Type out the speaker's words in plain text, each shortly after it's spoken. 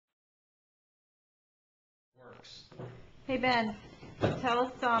works. Hey Ben, tell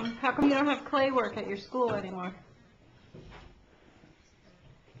us, how come you don't have clay work at your school anymore?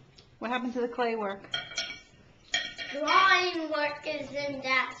 What happened to the clay work? Drawing work is in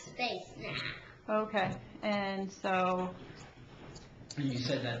that space now. Okay, and so, And you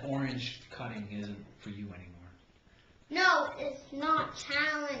said that orange cutting isn't for you anymore. No, it's not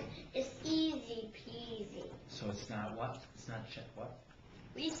challenge. It's easy peasy. So it's not what? It's not what?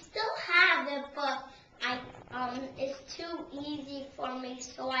 We still have it, but it's too easy for me,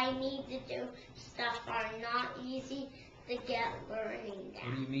 so I need to do stuff that are not easy to get learning What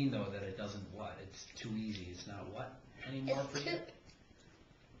do down. you mean though that it doesn't what? It's too easy. It's not what anymore for you?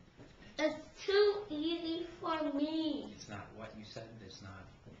 It's too easy for me. It's not what you said. It's not.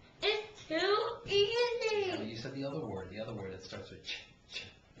 It's too Yeah, but easy. you said the other word. The other word that starts with ch.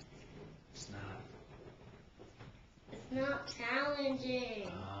 It's not. It's not challenging.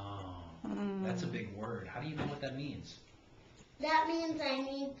 Oh, mm, that's a big word. How do you know what that means? That means I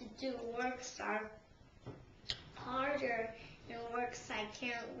need to do works are harder and works I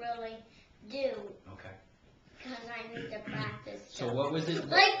can't really do Okay. because I need to practice. So what was it?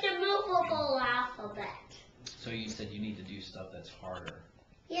 Like the movable alphabet. So you said you need to do stuff that's harder.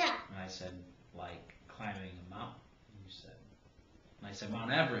 Yeah. And I said, like climbing a mountain. And you said, and I said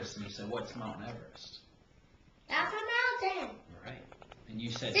Mount Everest. And you said, what's Mount Everest? That's a mountain. All right. And you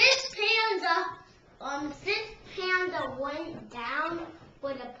said, This panda went down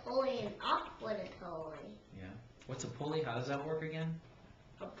with a pulley and up with a pulley. yeah. What's a pulley? How does that work again?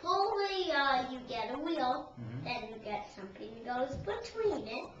 A pulley, you get a wheel, Mm-hmm. then you get something that goes between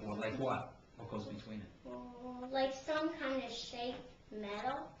it. Well, like what? What goes between it? Like some kind of shaped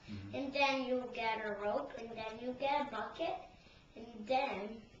metal. Mm-hmm. And then you get a rope, and then you get a bucket, and then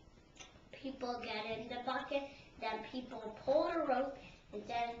people get in the bucket, then people pull the rope, and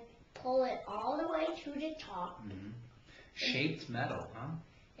then pull it all the way to the top, Mm-hmm. Shaped metal, huh?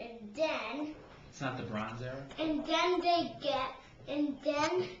 and then It's not the Bronze Era? they get, and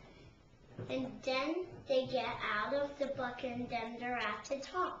then they get out of the bucket, and then they're at the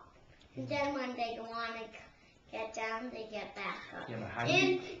top. And then when they want to get down, they get back up. Yeah, but how do you...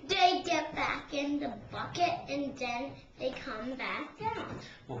 And they get back in the bucket, and then they come back down.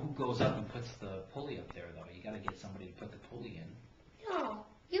 Well, who goes up and puts the pulley up there, though? You got to get somebody to put the pulley in. No,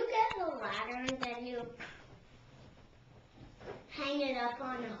 you get a ladder, and then you hang it up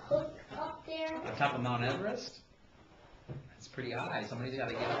on a hook up there. On top of Mount Everest? That's pretty high. Somebody's got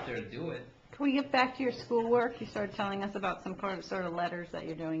to get up there to do it. can we get back to your schoolwork? You started telling us about some sort of letters that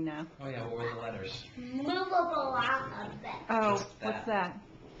you're doing now. Oh, yeah, what were the letters? Movable alphabet. Oh, What's what's that?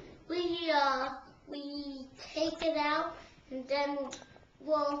 We take it out, and then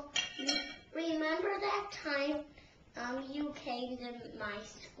remember that time you came to my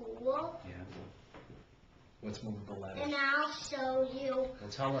school, Yeah. What's movable letters? and I'll show you Well,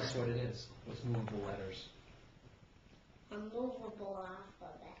 tell us what it is. What's movable letters? a movable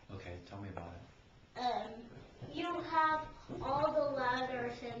alphabet. Okay, tell me about it. You have all the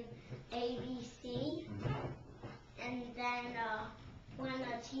letters in A, B, C, and then when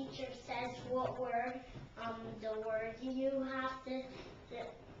a teacher says what word, the word you have to,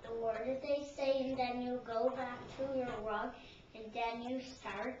 the word that they say, and then you go back to your rug, and then you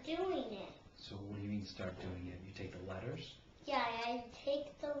start doing it. So what do you mean start doing it? You take the letters? Yeah, I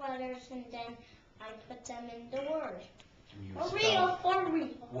take the letters and then I put them in the word. And you For spell. real, for real.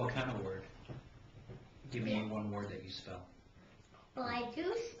 What kind of word? Give me one word that you spell. Well, I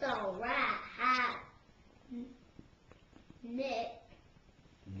do spell rat, hat, knit.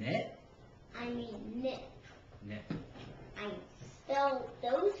 Knit? I mean knit. Knit. I spell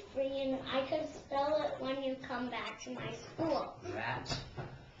those three, and I could spell it when you come back to my school. Rat.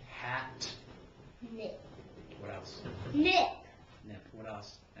 Hat. Knit. What else? Knit. Nip. What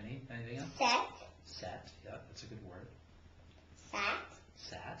else? Anything else? Set. Set. Yeah, that's a good word. Sat.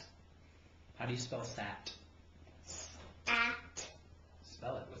 Sat. How do you spell sat? At.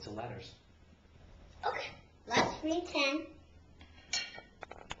 Spell it. What's the letters? Okay. Let's pretend.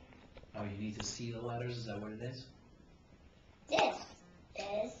 Oh, you need to see the letters? Is that what it is? This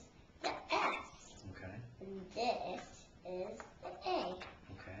is the S. Okay. And this is the A.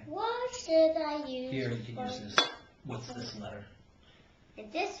 Okay. What should I use? Here, you can for- use this. What's this letter?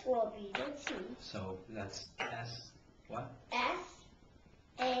 And this will be the T. So that's S. What?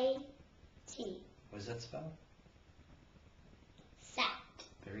 S-A-T. What does that spell? Sat.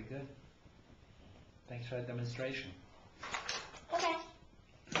 Very good. Thanks for that demonstration. Okay.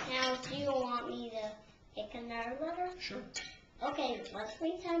 Now, do you want me to pick another letter? Sure. Okay, let's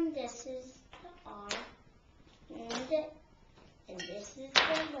pretend this is the R. And this is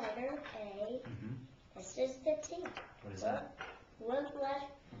the letter A. Mm-hmm. This is the is that? Look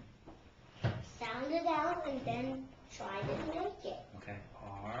left, sound it out, and then try to make it. Okay,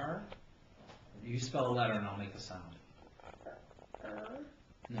 R. You spell the letter and I'll make the sound.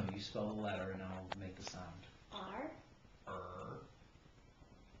 No, you spell the letter and I'll make the sound. R,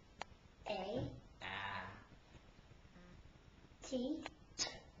 A, Ah. T,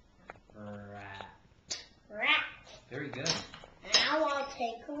 Rat. rat. Very good. Now I'll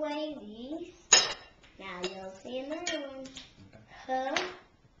take away these. Now you'll see another one. Huh.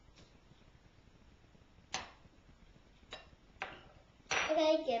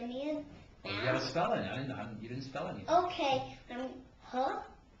 Okay, give me a. You gotta spell it. You didn't spell anything. Okay, huh.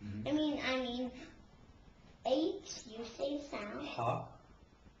 Mhm. I mean H. You say the sound. Ha.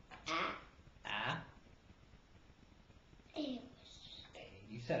 Ah. Ah. A.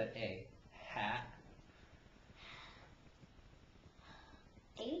 You said it. A. Hat.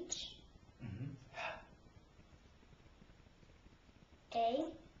 H. Mhm. A.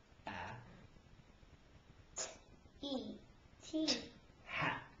 Ah. E. T.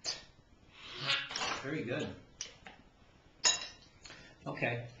 Hat. Very good.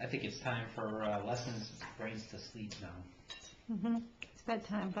 Okay, I think it's time for lessons, brains to sleep now. It's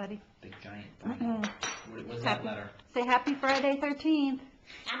bedtime, buddy. Big giant brain. What's that Happy- letter? Say happy Friday 13th.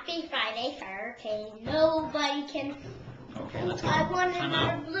 Happy Friday, Hurricane. Nobody can. Okay, let's go. I want Time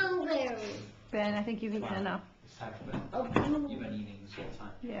another out. blueberry. Ben, I think you've eaten Wow. enough. It's time for bed. A blue. You've been eating this whole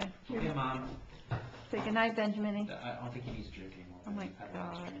time. Yeah. Okay, Mom. Say goodnight, Benjamin. I don't think he needs to drink anymore. Oh my You've had a lot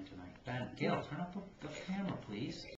of God. drinking tonight. Ben, Gail, turn up the camera, please.